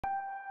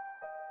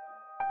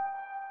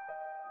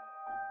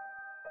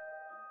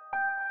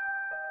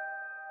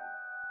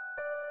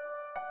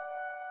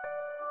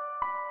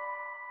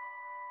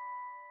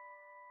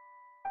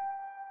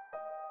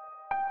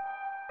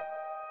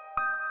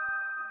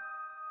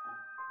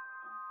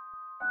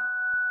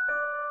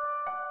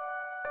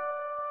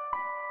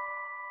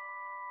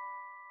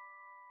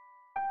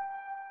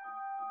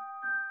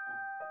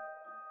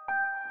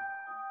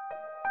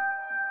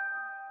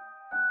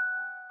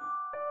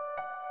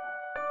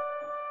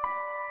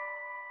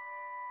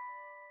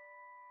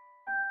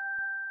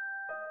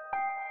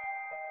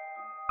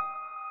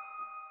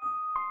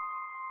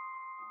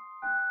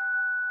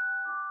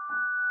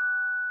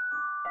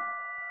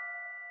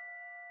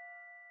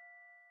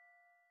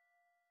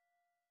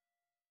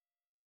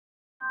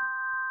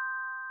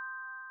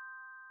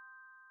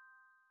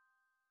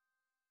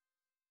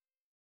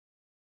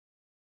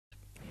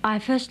I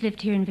first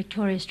lived here in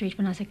Victoria Street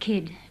when I was a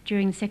kid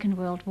during the Second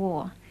World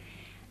War,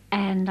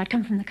 and I'd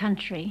come from the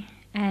country,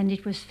 and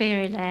it was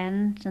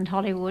fairyland and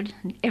Hollywood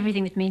and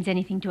everything that means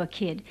anything to a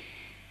kid.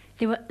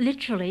 There were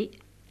literally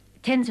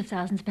tens of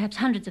thousands, perhaps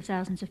hundreds of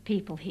thousands of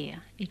people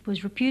here. It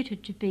was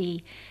reputed to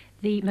be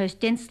the most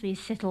densely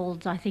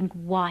settled, I think,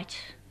 white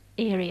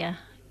area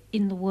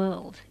in the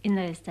world in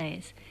those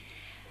days.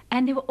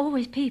 And there were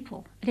always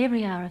people at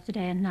every hour of the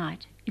day and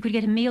night. You could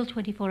get a meal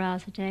 24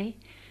 hours a day.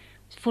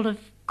 It was full of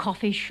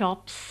coffee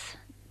shops,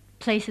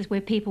 places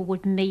where people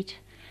would meet.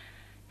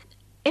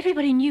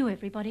 Everybody knew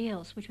everybody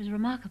else, which was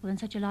remarkable in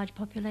such a large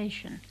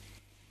population.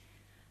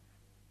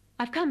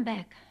 I've come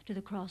back to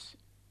the Cross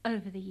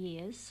over the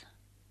years.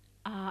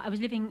 I was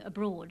living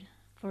abroad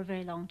for a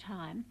very long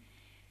time.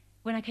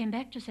 When I came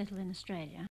back to settle in Australia,